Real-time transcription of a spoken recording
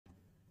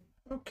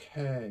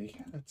Okay,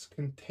 let's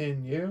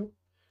continue.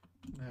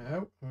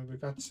 Now we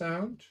got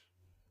sound.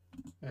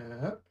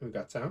 We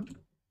got sound.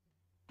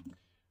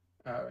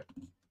 All right.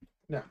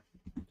 Now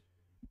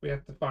we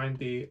have to find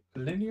the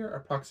linear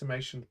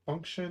approximation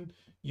function,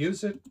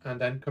 use it, and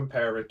then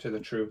compare it to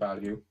the true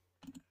value.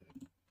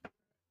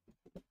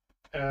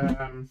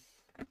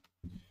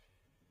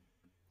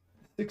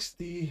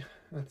 60.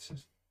 Let's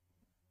just.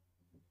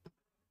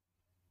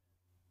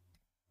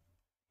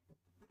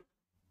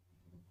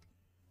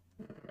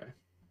 All right.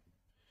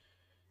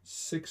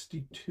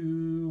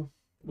 62.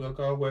 We'll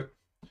go with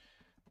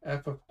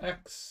f of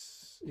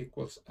x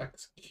equals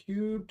x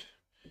cubed.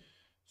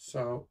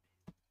 So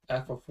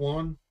f of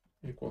 1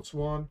 equals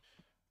 1,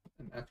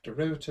 and f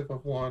derivative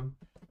of 1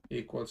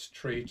 equals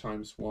 3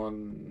 times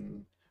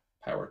 1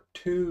 power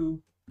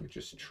 2, which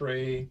is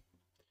 3.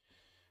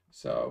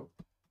 So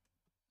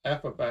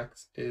f of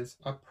x is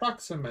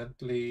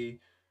approximately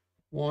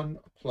 1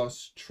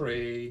 plus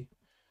 3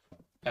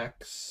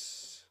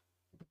 x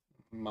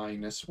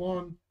minus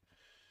 1.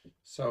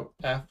 So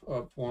f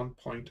of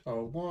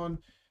 1.01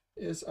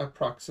 is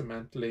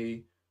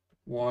approximately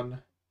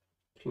 1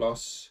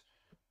 plus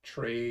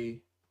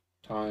 3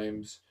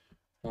 times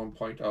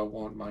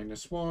 1.01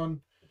 minus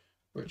 1,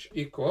 which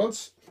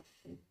equals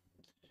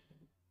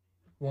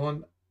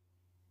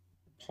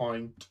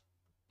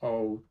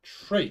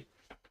 1.03.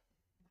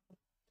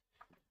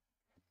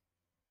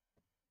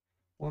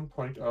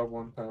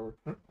 1.01 power.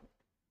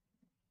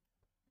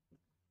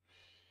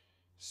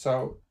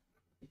 So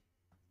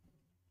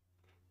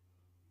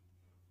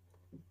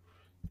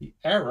the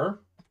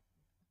error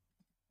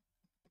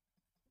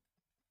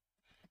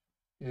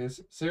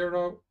is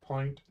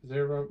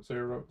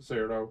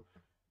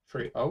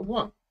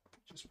 0.000301,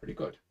 which is pretty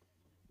good.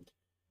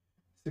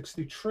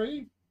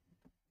 63.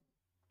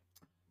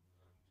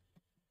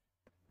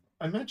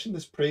 I mentioned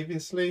this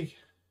previously,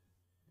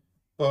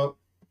 but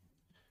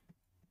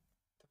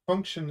the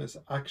function is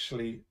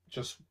actually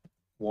just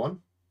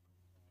 1.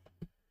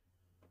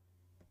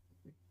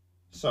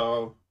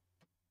 So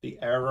the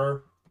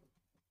error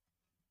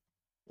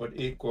would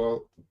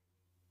equal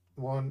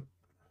 1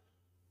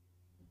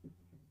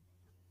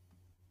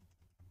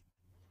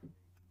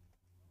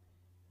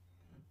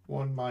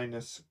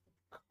 minus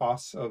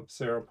cos of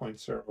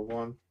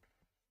 0.01.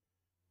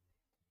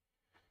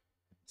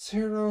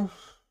 0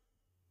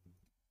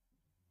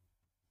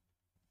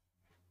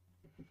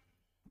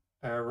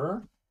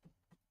 error.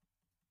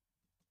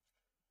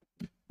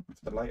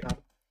 Let's the light on.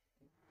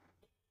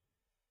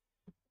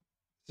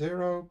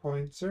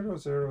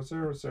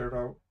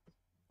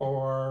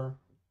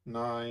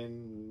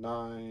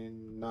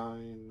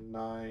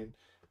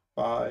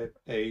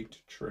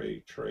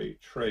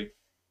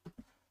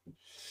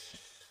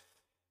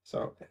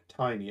 So a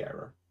tiny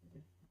error.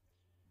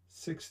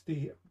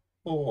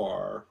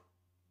 64.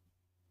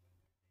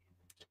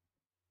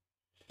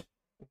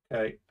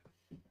 Okay.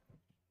 I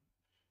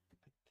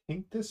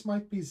think this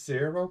might be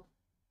 0.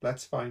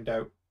 Let's find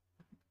out.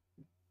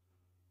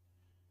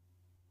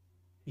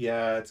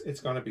 Yeah,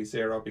 it's going to be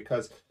 0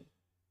 because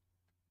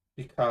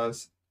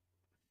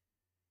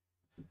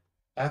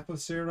f of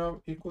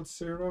 0 equals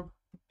 0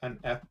 and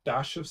f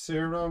dash of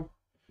 0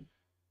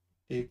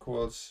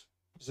 equals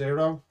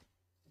 0.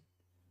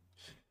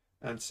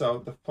 And so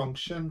the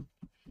function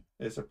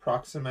is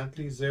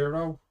approximately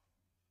 0.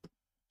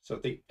 So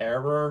the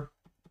error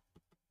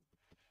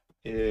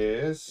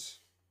is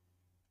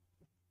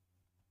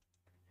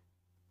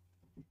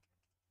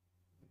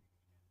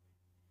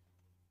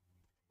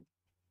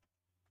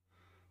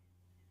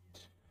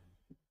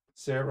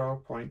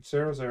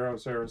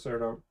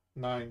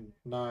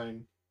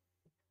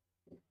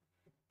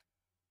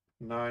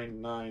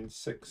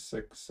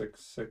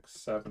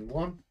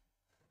 0.00009999666671.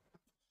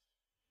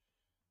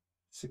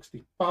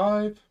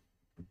 65.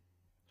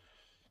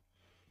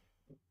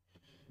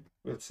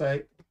 We'll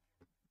say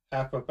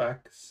f of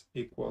x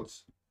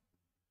equals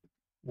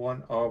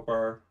 1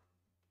 over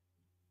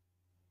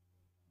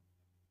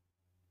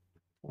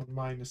 1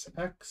 minus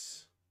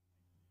x.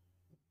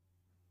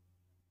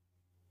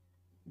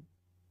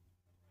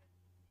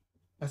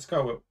 Let's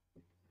go with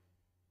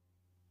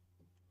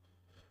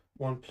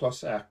 1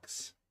 plus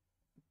x.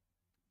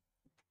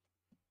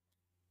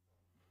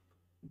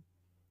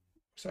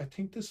 So I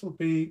think this will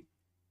be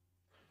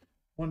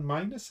 1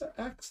 minus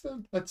x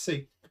then. Let's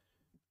see.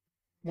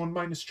 1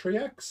 minus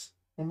 3x.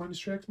 1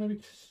 minus 3x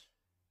maybe.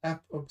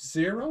 F of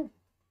 0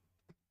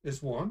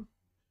 is 1.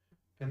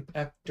 And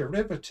f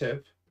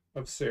derivative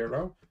of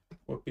 0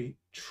 would be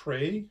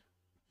 3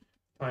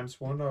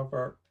 times 1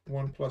 over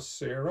 1 plus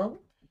 0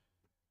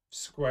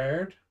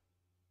 squared.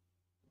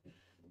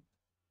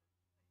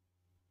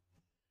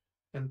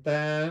 And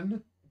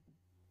then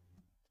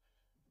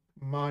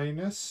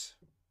minus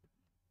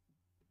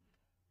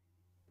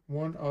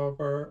 1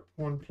 over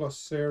 1 plus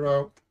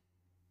 0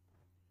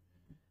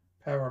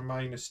 power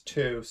minus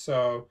 2.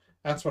 So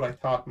that's what I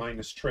thought,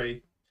 minus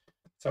 3.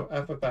 So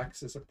f of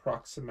x is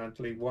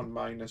approximately 1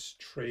 minus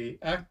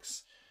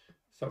 3x.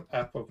 So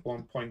f of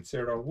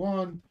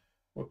 1.01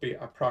 would be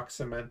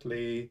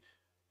approximately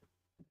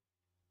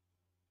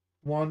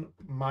 1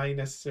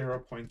 minus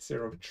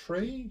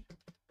 0.03,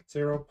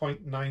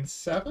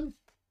 0.97.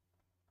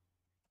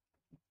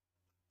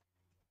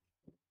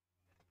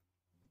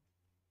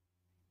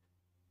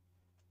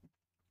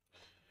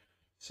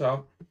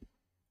 So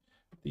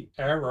the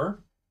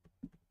error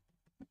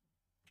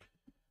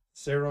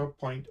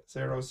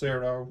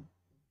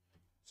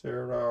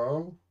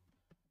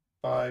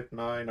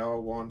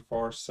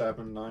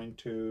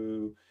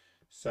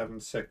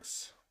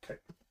 0.0005901479276. Okay.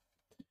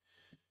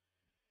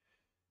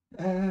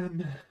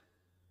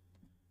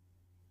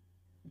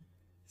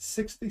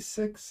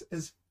 66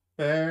 is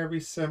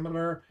very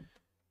similar.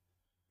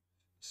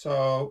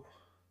 So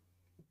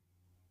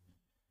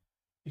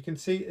you can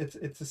see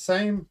it's the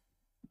same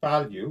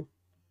value,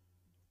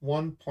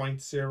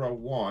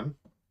 1.01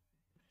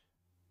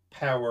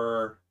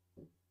 power,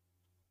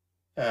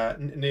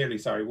 nearly,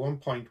 sorry,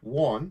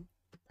 1.1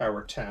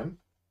 power 10.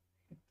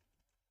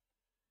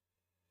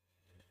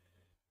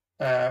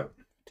 10.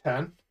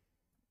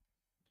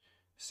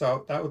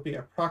 So that would be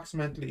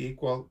approximately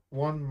equal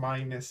 1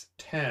 minus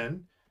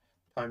 10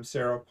 times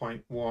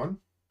 0.1.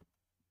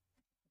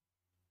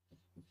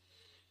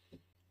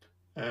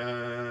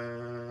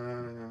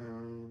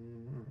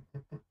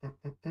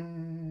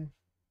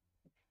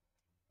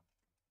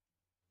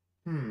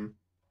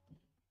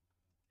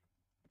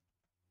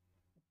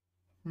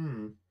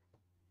 Hmm.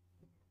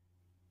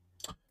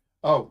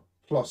 Oh,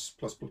 plus,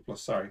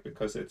 sorry,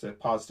 because it's a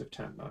positive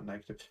 10, not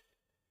negative.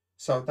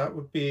 So that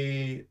would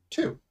be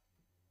 2.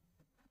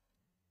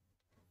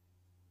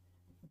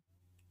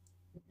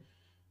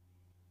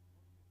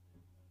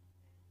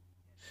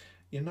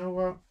 You know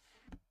what?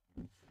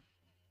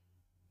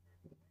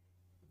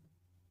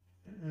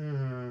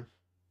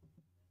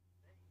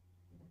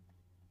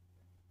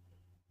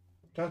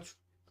 That's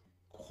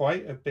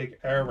quite a big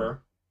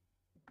error.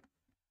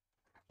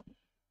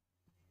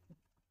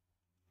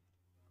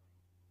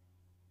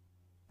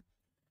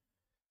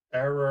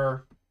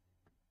 Error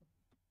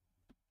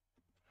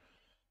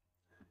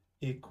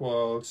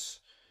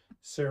equals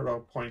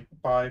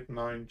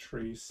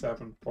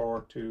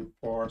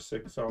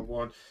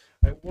 0.593742461.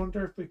 I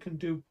wonder if we can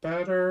do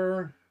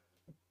better.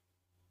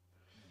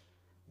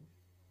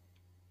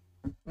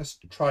 Let's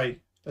try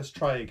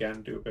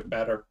again, do a bit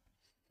better.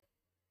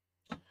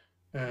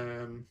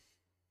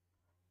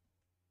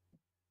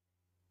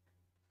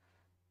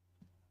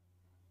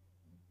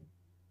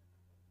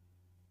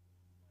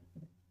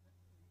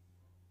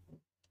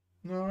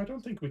 No, I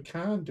don't think we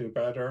can do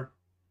better.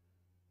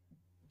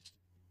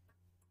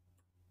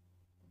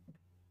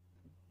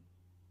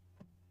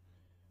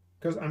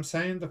 Because I'm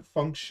saying the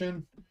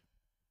function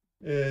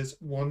is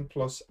 1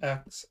 plus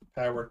x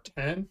power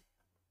 10.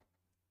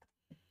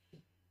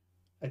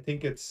 I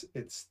think it's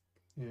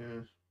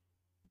yeah.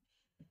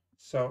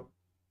 So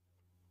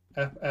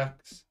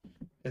fx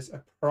is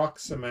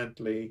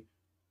approximately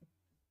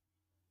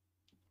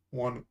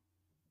 1.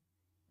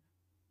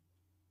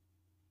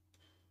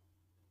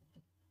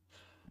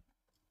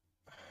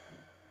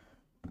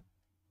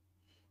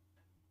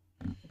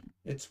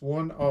 It's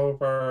 1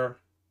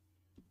 over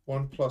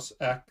 1 plus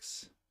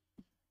x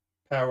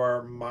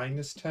power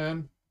minus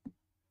 10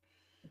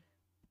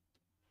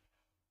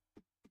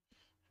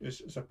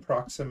 is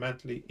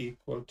approximately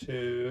equal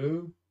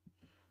to,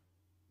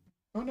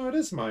 oh no, it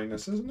is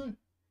minus, isn't it?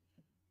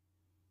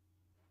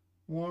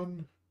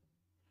 1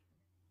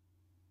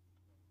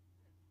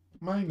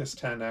 minus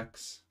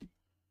 10x.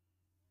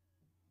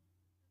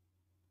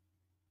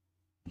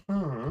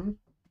 Huh.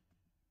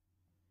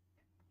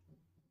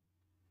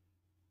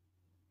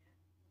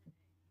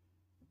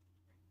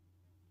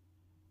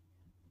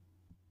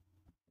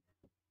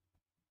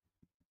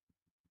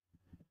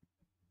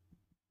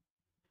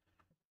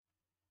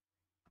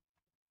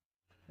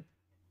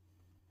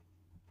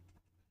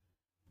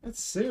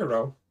 It's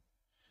 0.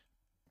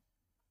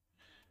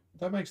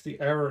 That makes the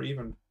error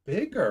even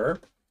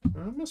bigger.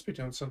 I must be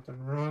doing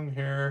something wrong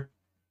here.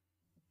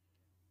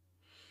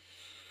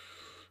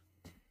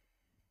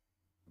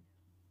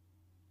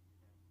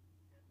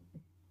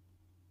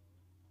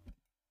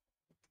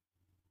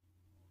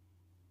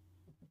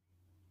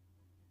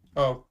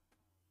 Oh.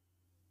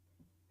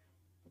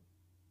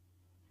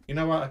 You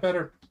know what? I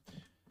better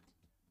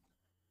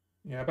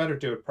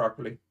do it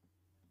properly.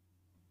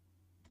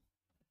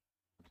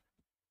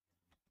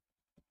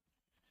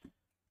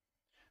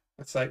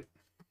 Let's say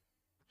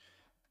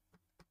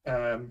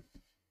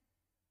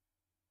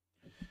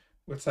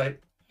let's say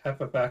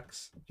f of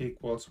x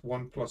equals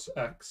 1 plus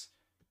x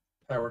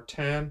power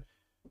 10.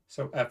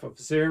 So f of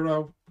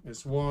 0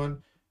 is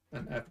 1,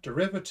 and f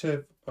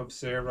derivative of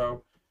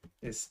 0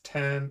 is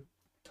 10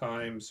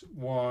 times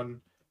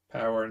 1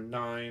 power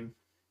 9.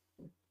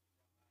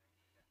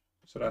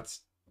 So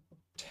that's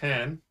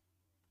 10.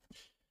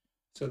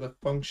 So the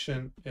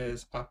function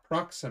is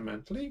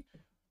approximately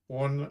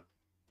 1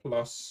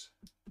 plus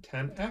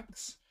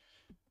 10x.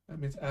 That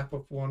means f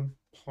of 1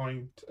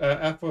 point,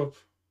 f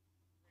of,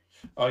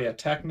 oh yeah,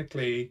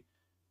 technically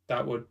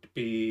that would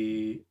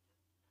be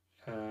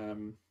f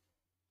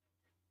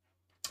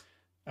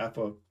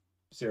of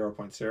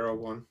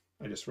 0.01.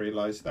 I just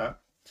realized that.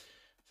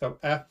 So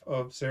f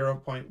of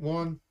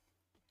 0.1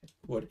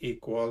 would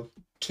equal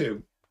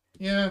 2.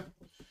 Yeah.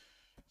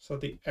 So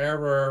the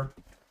error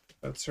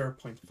at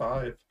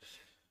 0.5.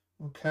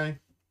 Okay.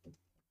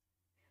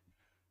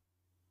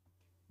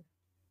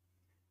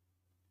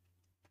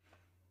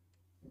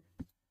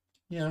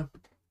 Yeah.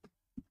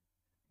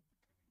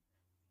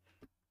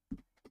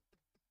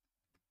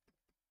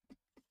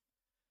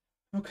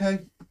 Okay.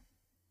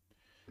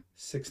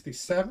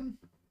 67.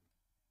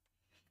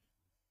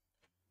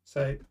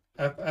 Say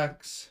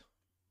fx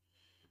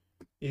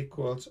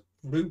equals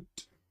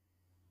root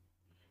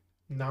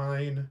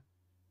 9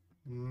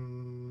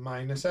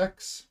 minus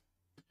x.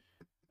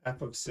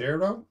 F of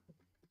 0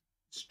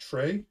 is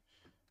 3.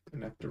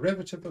 And f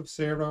derivative of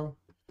 0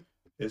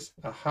 is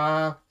a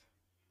half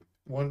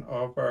 1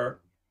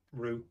 over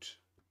root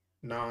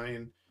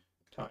 9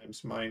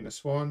 times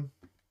minus 1.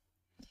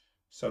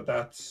 So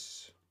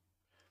that's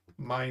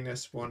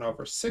minus 1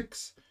 over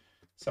 6.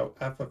 So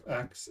f of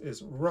x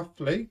is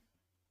roughly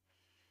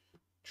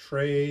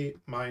 3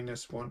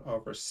 minus 1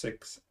 over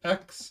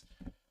 6x.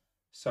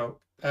 So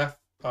f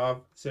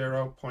of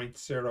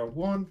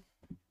 0.01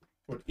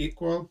 would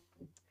equal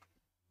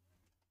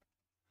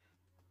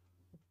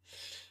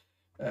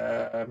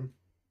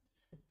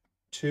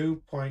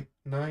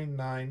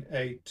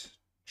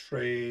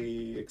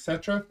 2.9983,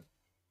 etc.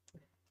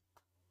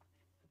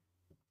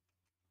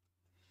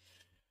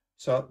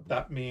 So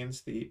that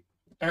means the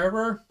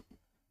error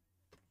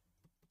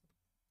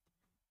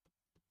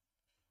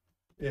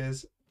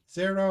is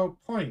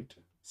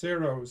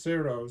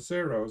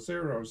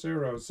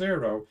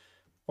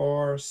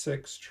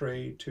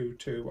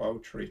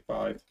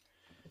 0.000000463222035.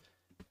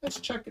 Let's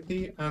check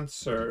the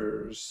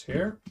answers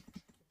here.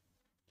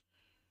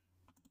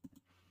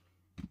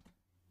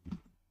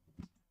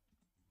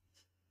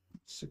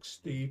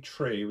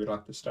 63 we'd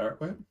like to start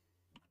with.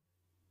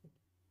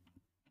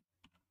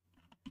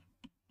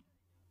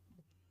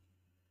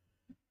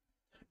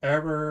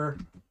 Error.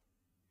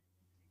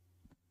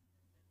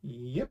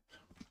 Yep.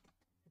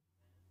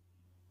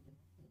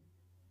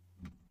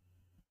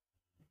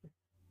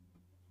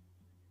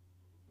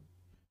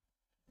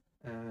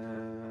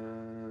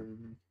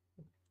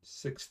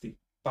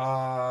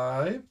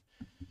 65.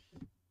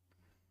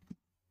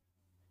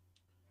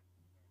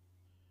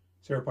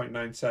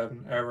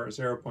 0.97, error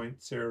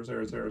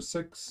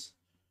 0.0006.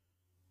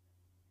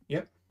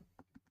 Yep.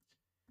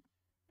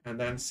 And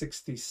then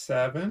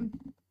 67.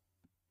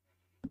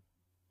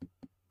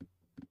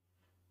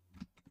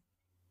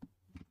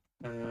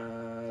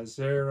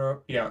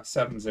 0, yeah,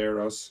 7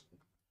 zeros.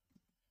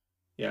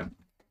 Yeah.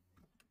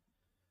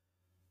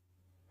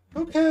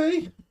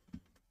 Okay.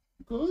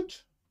 Good.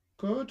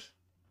 Good.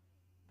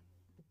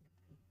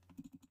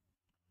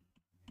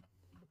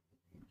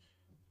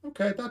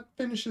 Okay, that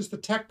finishes the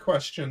tech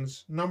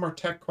questions. No more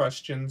tech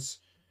questions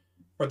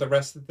for the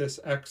rest of this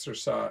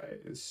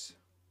exercise.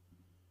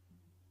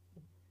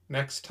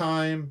 Next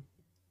time,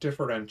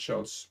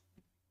 differentials.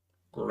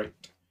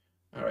 Great.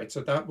 All right,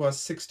 so that was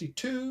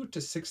 62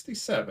 to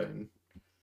 67.